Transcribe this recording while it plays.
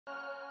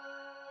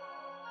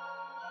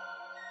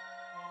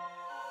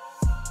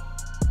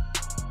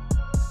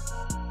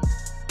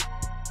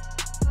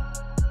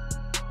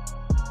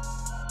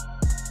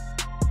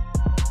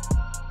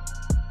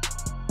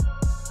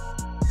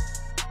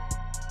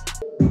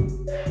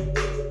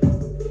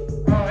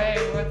Oh hey,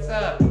 what's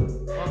up?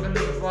 Welcome to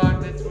the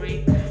vlog this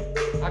week.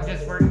 I'm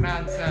just working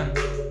on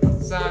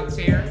some songs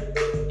here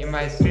in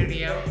my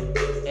studio,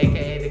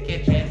 aka the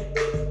kitchen.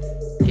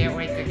 Can't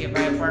wait to get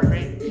my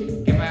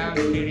apartment, get my own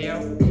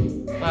studio.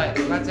 But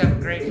let's have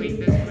a great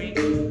week this week.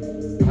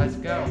 Let's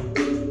go.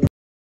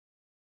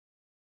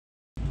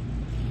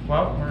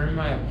 Well, we're in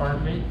my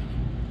apartment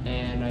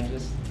and I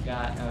just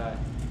got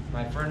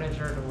my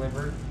furniture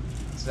delivered.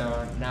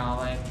 So now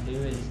all I have to do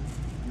is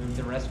move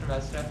the rest of my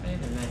stuff in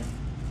and then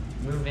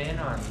move in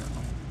on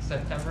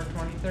September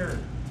 23rd.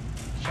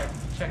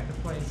 Check the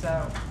place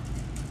out.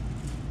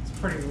 It's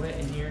pretty lit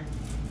in here.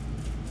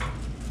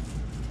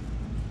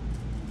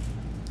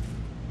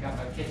 Got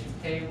my kitchen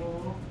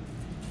table.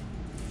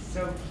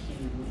 So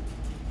cute.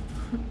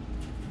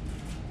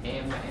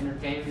 And my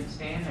entertainment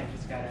stand. I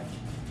just gotta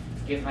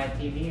get my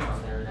TV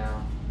on there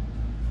now.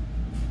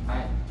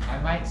 I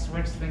might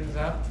switch things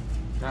up.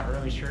 Not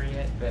really sure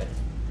yet, but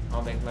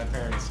I'll make my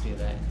parents do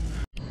that.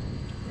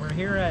 We're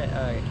here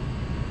at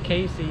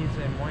Casey's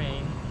in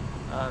Wayne.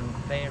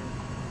 They've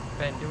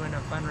been doing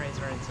a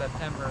fundraiser in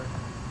September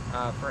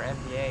for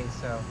MBA,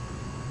 so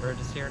we're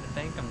just here to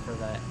thank them for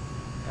that.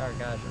 Oh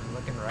gosh, I'm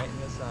looking right in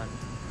the sun.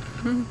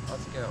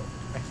 Let's go.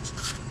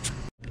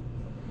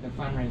 The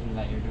fundraiser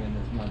that you're doing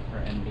this month for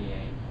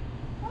MBA.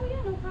 Oh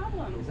yeah, no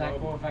problem. Is that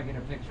cool if I get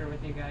a picture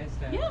with you guys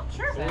to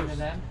send to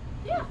them?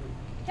 Yeah.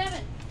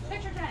 Kevin,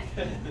 picture time.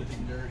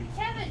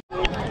 Kevin.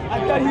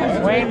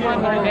 Wayne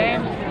won their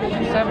game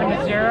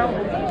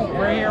 7-0.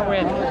 We're here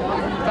with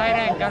tight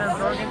end Gunnar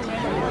Jorgensen.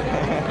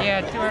 He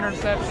had 2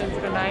 interceptions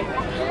tonight.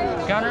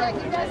 Gunnar,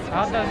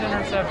 how'd those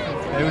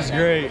interceptions? It was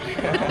great.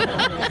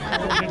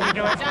 Did you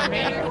do it for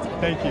me?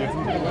 Thank you.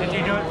 Did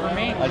you do it for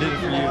me? I did it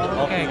for you.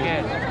 Okay,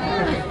 good.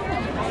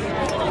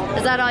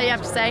 Is that all you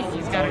have to say?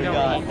 He's got to go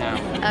eat now.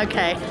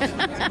 Okay.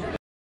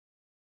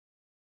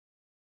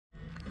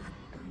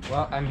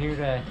 Well, I'm here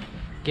to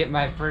get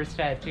my first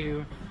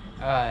tattoo.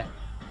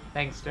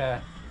 Thanks to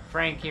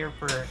Frank here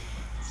for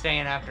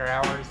staying after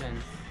hours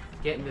and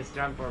getting this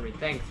done for me.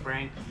 Thanks,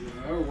 Frank.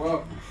 You're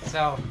welcome.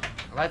 So,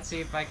 let's see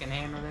if I can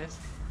handle this.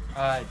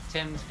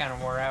 Tim's kind of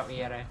wore out. He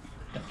had to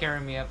carry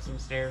me up some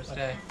stairs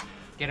to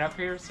get up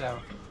here, so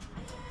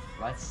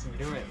let's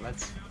do it.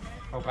 Let's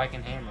hope I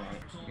can handle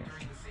it.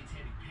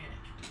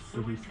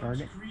 Did he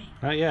start it?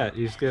 Not yet.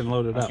 He's getting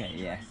loaded up. Okay,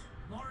 yeah.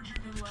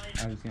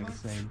 I was going to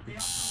say...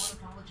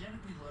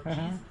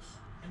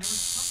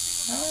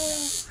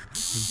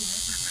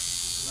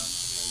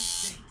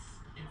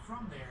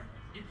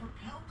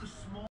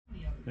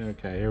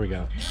 Okay, here we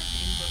go.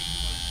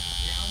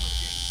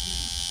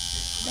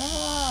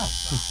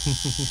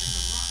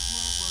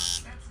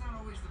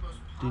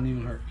 Didn't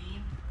even hurt.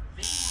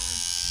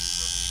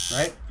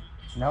 Right?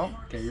 No?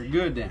 Okay, you're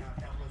good then.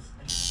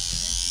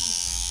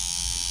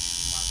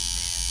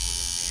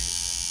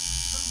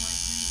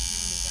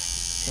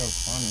 So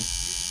funny.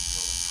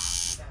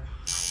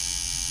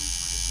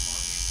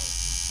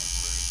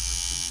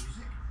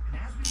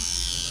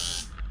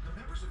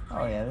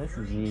 Oh yeah, this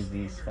is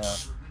easy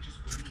stuff.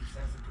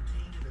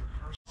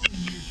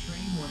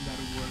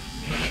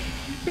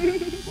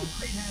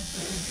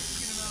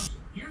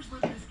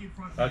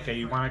 Okay,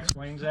 you want to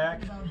explain,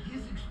 Zach?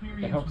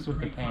 It helps with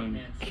the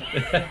pain.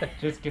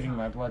 Just getting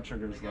my blood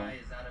sugars low.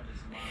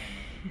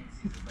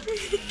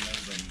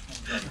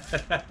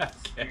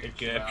 Okay,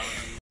 good.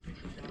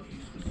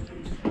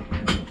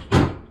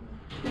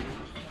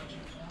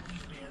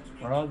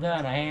 We're all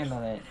done. I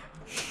handled it.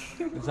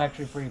 It was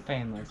actually pretty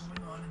painless.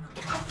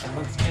 It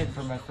looks good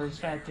for my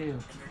first tattoo.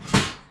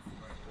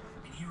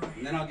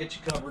 And then I'll get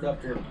you covered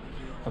up here.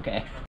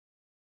 Okay.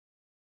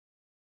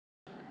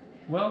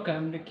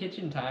 Welcome to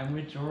Kitchen Time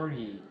with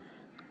Jorgey.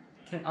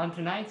 On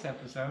tonight's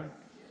episode,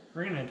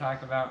 we're going to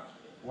talk about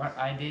what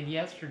I did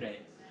yesterday.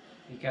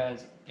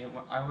 Because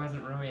I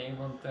wasn't really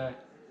able to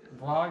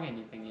vlog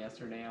anything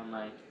yesterday on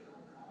my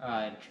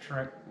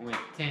trip with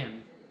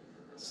Tim.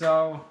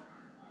 So,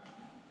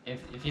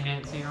 if you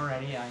didn't see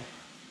already,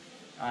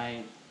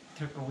 I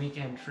took a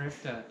weekend trip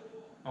to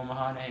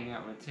Omaha to hang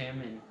out with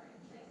Tim and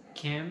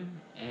Kim,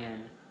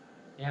 and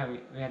yeah,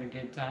 we had a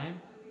good time.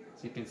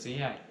 As you can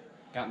see, I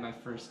got my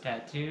first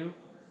tattoo,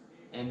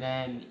 and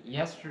then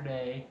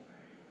yesterday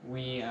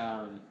we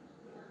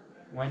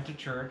went to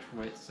church,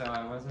 so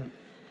I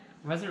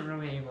wasn't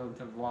really able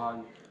to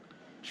vlog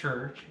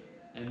church,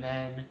 and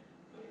then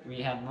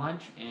we had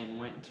lunch and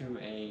went to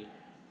a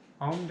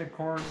home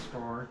decor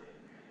store,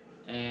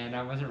 and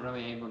I wasn't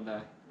really able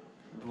to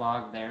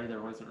vlog there. There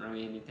wasn't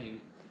really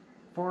anything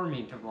for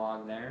me to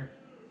vlog there.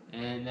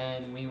 And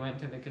then we went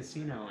to the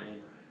casino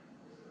and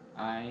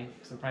I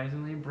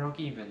surprisingly broke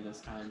even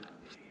this time.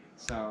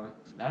 So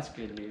that's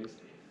good news.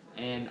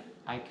 And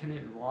I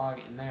couldn't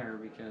vlog in there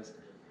because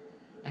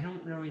I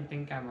don't really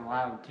think I'm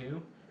allowed to.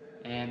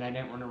 And I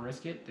didn't want to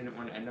risk it, didn't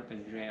want to end up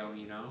in jail,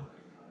 you know.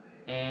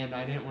 And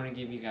I didn't want to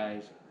give you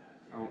guys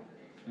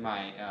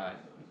my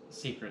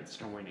secrets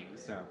to winning.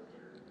 So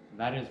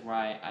that is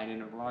why I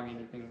didn't vlog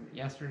anything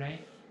yesterday.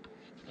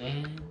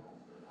 And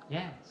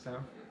yeah,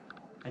 so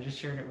I just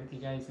shared it with you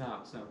guys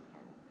now. So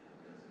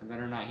I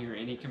better not hear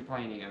any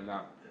complaining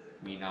about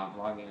me not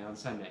vlogging on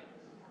Sunday.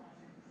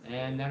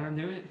 And that'll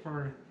do it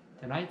for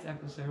tonight's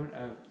episode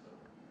of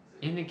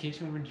In the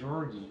Kitchen with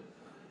Jorgey.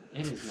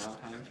 It is now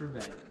time for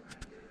bed.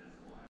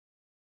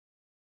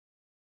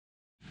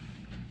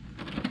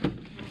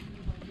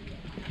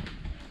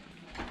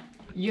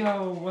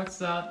 Yo,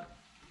 what's up?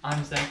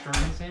 I'm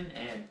Jorgensen,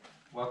 and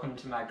welcome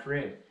to my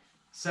crib.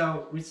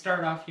 So we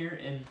start off here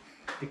in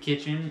the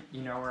kitchen,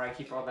 you know, where I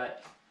keep all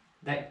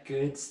that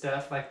good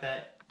stuff, like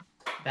that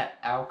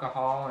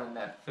alcohol and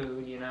that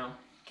food, you know.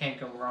 Can't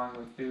go wrong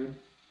with food.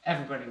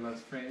 Everybody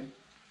loves food.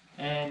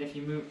 And if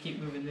you keep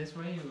moving this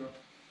way, it will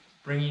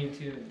bring you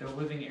to the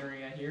living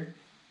area here.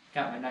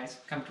 Got my nice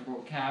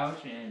comfortable couch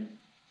and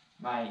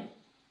my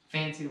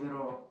fancy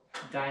little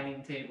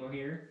dining table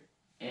here.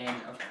 And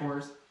of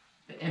course,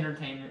 the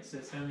entertainment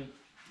system.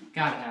 You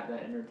gotta have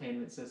that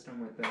entertainment system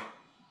with the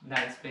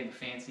nice big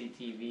fancy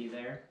TV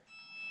there.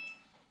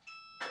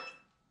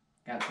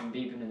 Got some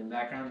beeping in the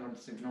background,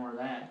 let's ignore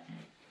that.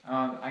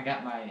 I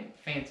got my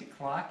fancy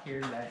clock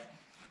here that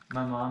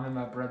my mom and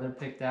my brother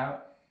picked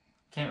out.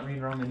 Can't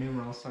read Roman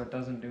numerals, so it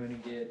doesn't do any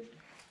good.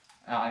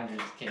 I'm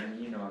just kidding,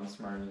 you know I'm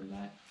smarter than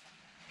that.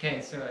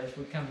 Okay, so as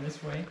we come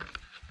this way,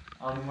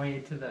 on the way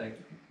to the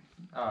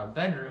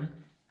bedroom,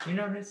 you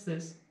notice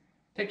this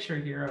picture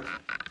here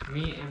of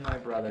me and my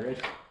brother.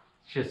 It's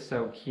just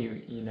so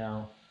cute, you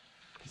know.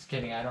 Just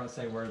kidding, I don't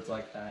say words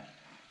like that.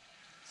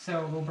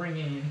 So we'll bring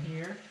it in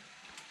here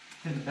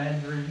to the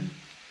bedroom.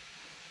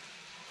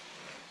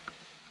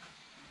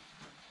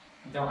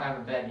 Don't have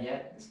a bed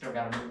yet, still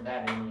gotta move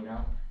that in, you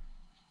know.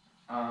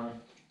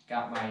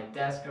 Got my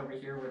desk over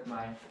here with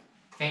my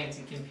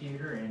fancy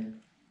computer and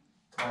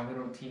my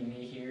little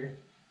TV here.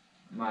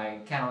 My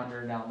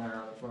calendar down there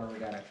on the floor, we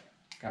gotta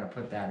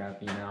put that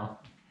up, you know.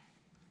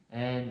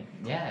 And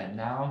yeah,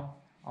 now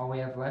all we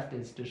have left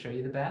is to show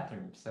you the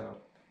bathroom, so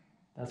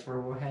that's where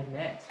we'll head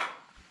next.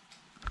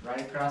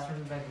 Right across from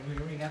the bedroom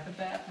here, we got the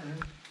bathroom.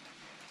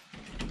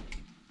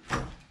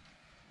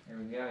 There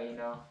we go, you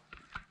know.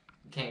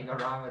 Can't go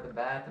wrong with the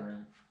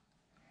bathroom.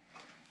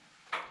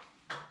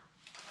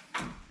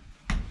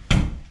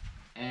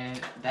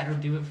 And that'll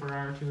do it for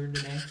our tour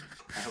today.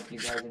 I hope you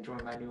guys enjoy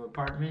my new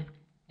apartment,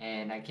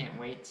 and I can't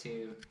wait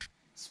to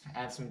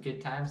have some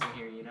good times in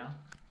here, you know.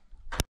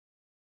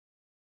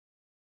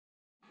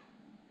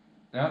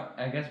 Oh,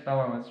 I guess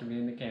Bella wants to be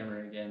in the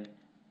camera again.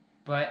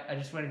 But I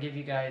just want to give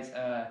you guys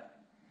a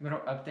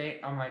little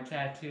update on my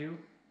tattoo.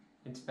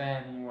 It's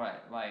been,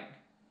 what, like,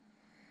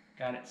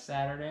 got it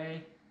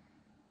Saturday?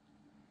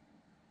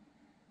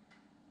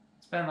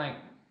 It's been like,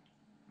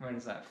 what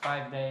is that,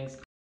 5 days?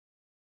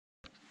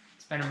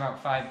 It's been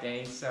about 5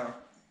 days, so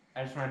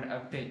I just wanted to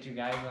update you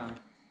guys on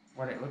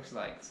what it looks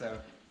like. So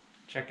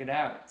check it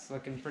out, it's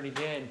looking pretty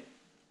good.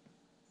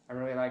 I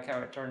really like how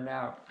it turned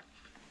out.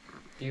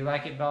 Do you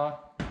like it, Bella?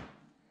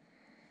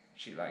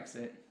 She likes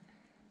it.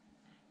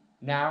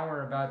 Now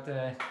we're about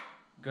to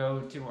go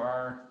to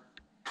our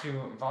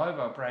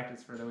volleyball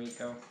practice for the week.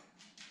 Go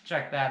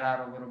check that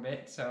out a little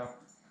bit. So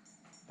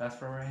that's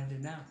where we're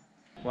headed now.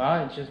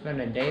 Well, it's just been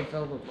a day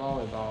filled with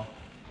volleyball.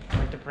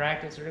 Went to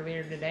practice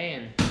earlier today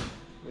and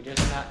we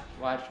just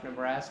watched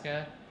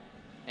Nebraska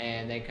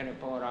and they couldn't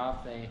pull it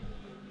off. They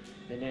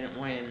didn't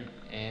win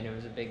and it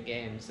was a big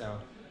game, so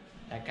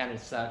that kind of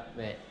sucked.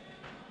 But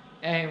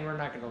hey, we're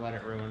not gonna let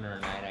it ruin our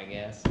night, I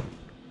guess.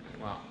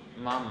 Well,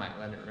 Mom might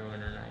let it ruin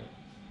her night.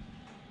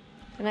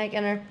 Good night,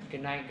 Gunner.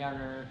 Good night,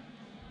 Gunner.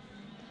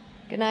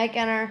 Good night,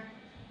 Gunner.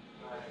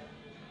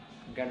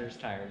 Gunner's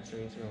tired, so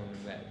he's going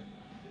to bed.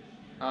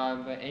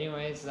 But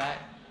anyways,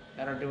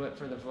 that'll do it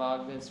for the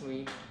vlog this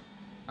week.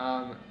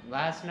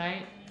 Last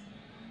night,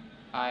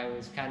 I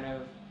was kind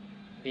of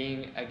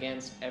being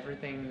against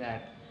everything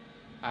that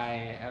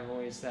I have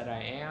always said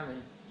I am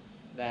and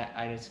that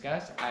I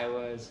discussed. I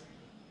was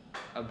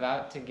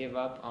about to give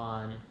up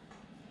on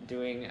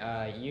doing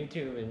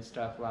YouTube and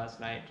stuff last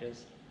night,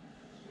 just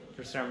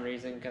for some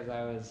reason,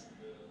 because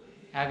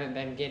haven't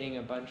been getting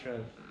a bunch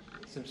of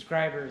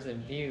subscribers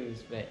and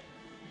views, but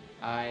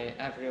I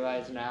have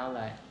realized now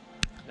that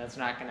that's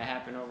not going to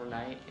happen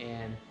overnight,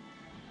 and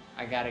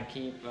I gotta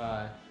keep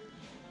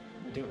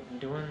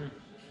doing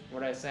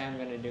what I say I'm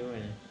going to do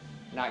and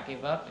not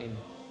give up and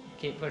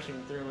keep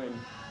pushing through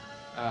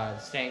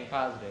and staying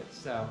positive.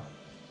 So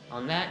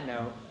on that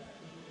note,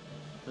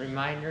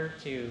 reminder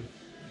to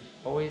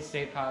always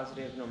stay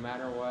positive no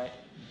matter what,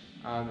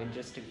 and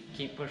just to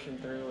keep pushing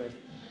through if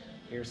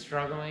you're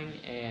struggling,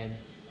 and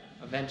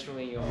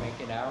eventually you'll make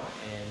it out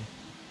and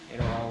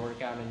it'll all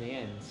work out in the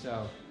end.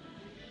 So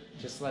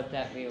just let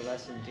that be a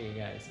lesson to you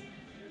guys.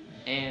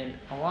 And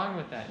along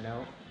with that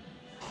note,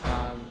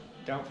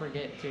 don't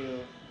forget to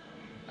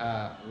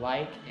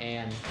like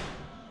and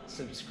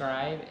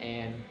subscribe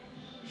and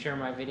share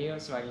my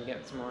videos so I can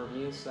get some more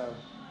views, so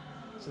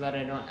that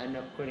I don't end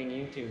up quitting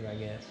YouTube, I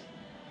guess.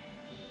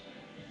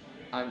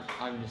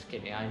 I'm just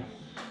kidding. I'm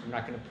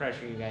not going to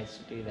pressure you guys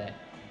to do that,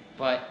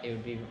 but it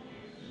would be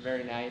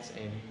very nice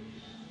and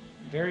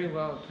very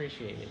well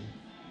appreciated.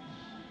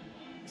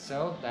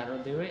 So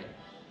that'll do it.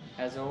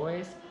 As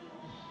always,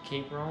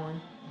 keep rolling.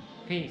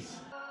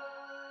 Peace.